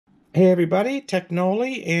Hey everybody,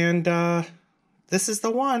 Technoli, and this is the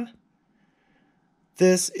one.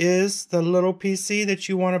 This is the little PC that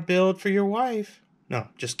you want to build for your wife. No,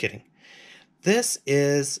 just kidding. This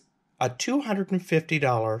is a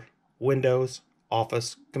 $250 Windows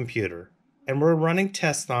Office computer, and we're running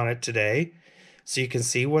tests on it today so you can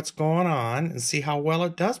see what's going on and see how well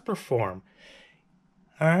it does perform.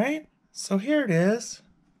 All right, so here it is.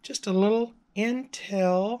 Just a little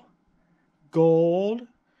Intel Gold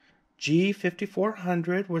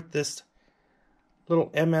G5400 with this little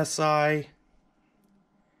MSI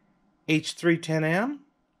H310M,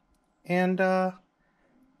 and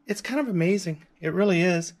it's kind of amazing. It really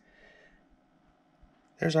is.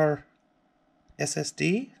 There's our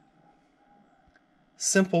SSD.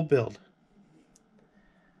 Simple build.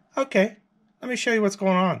 Okay, let me show you what's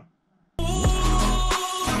going on.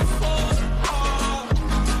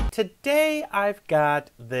 Today I've got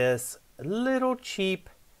this little cheap,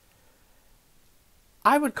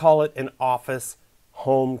 I would call it an office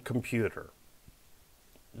home computer.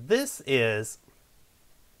 This is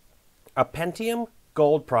a Pentium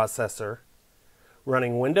Gold processor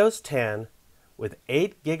running Windows 10 with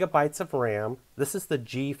 8 gigabytes of RAM. This is the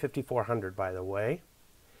G5400, by the way,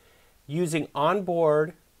 using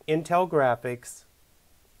onboard Intel graphics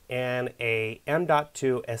and a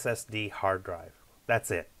M.2 SSD hard drive. That's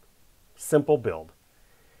it. Simple build.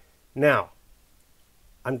 Now,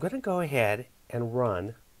 I'm going to go ahead and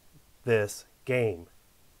run this game.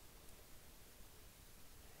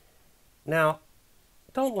 Now,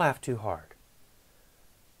 don't laugh too hard.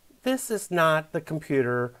 This is not the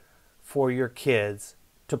computer for your kids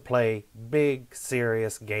to play big,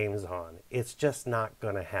 serious games on. It's just not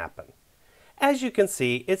going to happen. As you can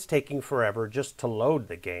see, it's taking forever just to load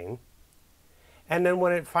the game. And then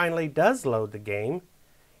when it finally does load the game,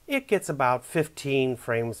 it gets about 15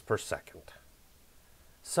 frames per second.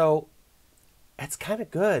 So, it's kind of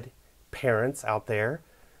good, parents out there,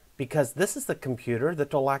 because this is the computer that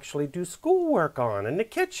they'll actually do schoolwork on in the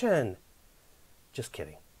kitchen. Just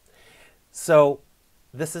kidding. So,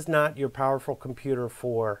 this is not your powerful computer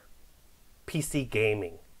for PC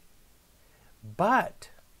gaming. But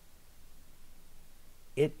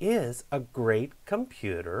it is a great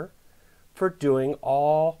computer for doing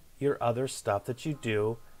all your other stuff that you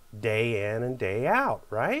do day in and day out,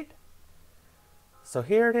 right? So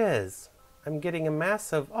here it is. I'm getting a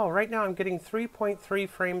massive, right now I'm getting 3.3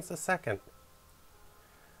 frames a second.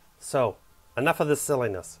 So, enough of this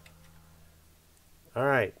silliness. All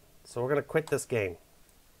right, so we're going to quit this game.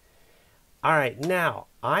 All right, now,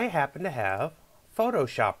 I happen to have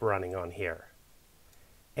Photoshop running on here.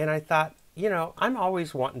 And I thought, I'm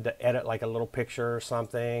always wanting to edit like a little picture or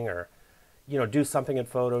something, or, do something in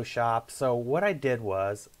Photoshop. So what I did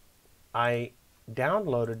was I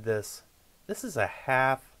downloaded this. This is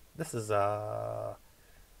a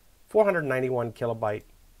 491 kilobyte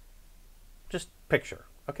just picture,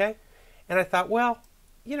 okay? And I thought, well,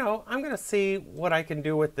 I'm going to see what I can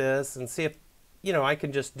do with this and see if, I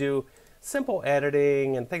can just do simple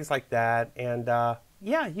editing and things like that. And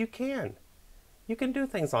yeah, you can. You can do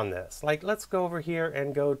things on this. Like, let's go over here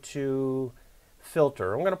and go to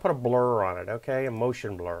filter. I'm going to put a blur on it, okay? A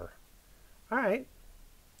motion blur. All right.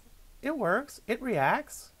 It works. It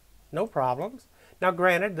reacts. No problems. Now,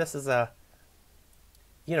 granted, this is a,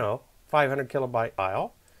 500 kilobyte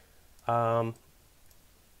file. But,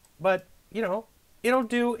 it'll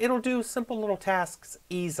do simple little tasks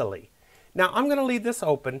easily. Now, I'm going to leave this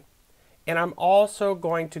open, and I'm also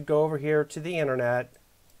going to go over here to the internet,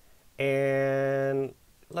 and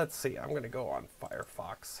let's see, I'm going to go on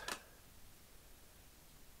Firefox.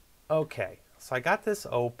 Okay, so I got this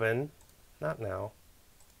open, not now.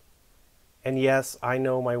 And yes, I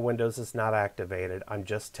know my Windows is not activated. I'm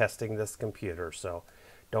just testing this computer, so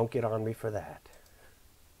don't get on me for that.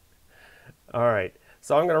 All right,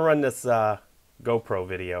 so I'm going to run this GoPro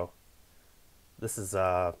video. This is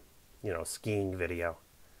skiing video.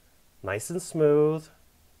 Nice and smooth,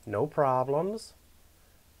 no problems.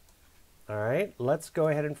 All right, let's go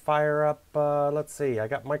ahead and fire up, let's see, I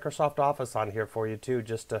got Microsoft Office on here for you too,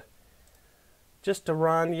 just to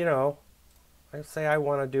run, I say I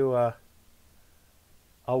want to do a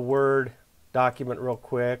Word document real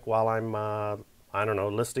quick while I'm, I don't know,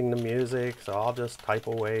 listening to music, so I'll just type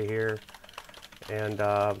away here, and,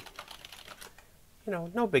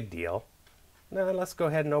 no big deal. Now let's go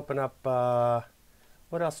ahead and open up,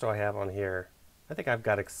 what else do I have on here? I think I've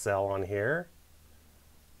got Excel on here.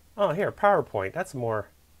 Oh, here, PowerPoint. That's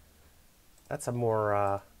a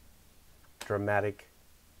more dramatic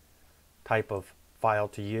type of file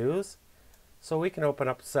to use. So we can open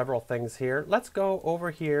up several things here. Let's go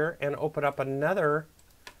over here and open up another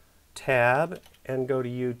tab and go to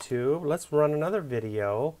YouTube. Let's run another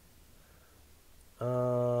video.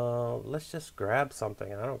 Let's just grab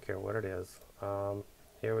something. I don't care what it is.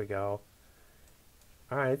 Here we go.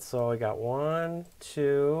 All right, so I got 1,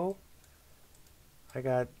 2. I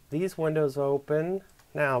got these windows open.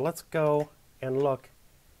 Now let's go and look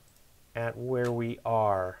at where we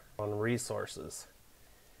are on resources.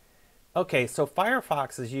 Okay, so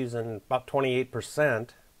Firefox is using about 28%.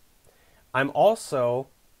 I'm also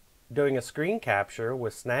doing a screen capture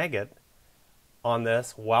with Snagit on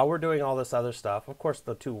this while we're doing all this other stuff. Of course,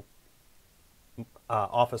 the two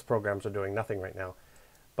Office programs are doing nothing right now.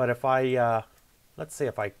 But if I, let's see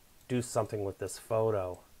if I do something with this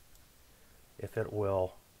photo, if it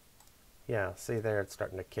will, yeah, see there, it's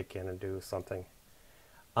starting to kick in and do something.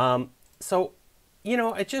 So, you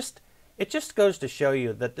know, it just goes to show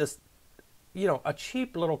you that this, you know, a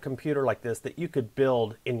cheap little computer like this that you could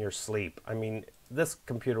build in your sleep. I mean, this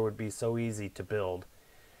computer would be so easy to build.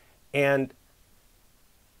 And,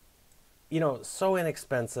 you know, so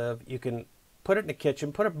inexpensive. You can put it in the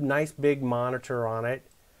kitchen, put a nice big monitor on it,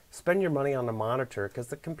 spend your money on the monitor because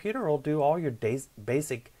the computer will do all your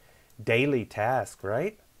basic daily tasks,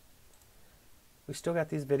 right? We still got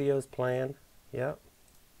these videos playing. Yep.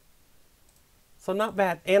 So not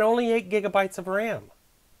bad. And only 8 gigabytes of RAM.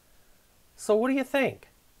 So what do you think?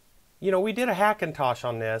 You know, we did a Hackintosh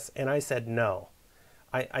on this, and I said no.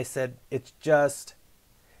 I said it's just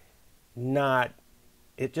not,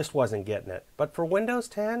 it just wasn't getting it. But for Windows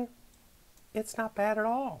 10, it's not bad at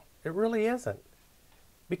all. It really isn't.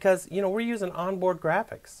 Because, you know, we're using onboard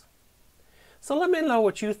graphics. So let me know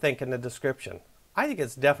what you think in the description. I think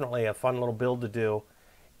it's definitely a fun little build to do.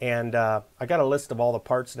 And I got a list of all the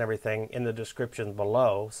parts and everything in the description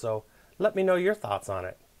below. So let me know your thoughts on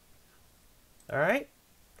it. All right?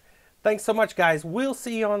 Thanks so much, guys. We'll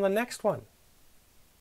see you on the next one.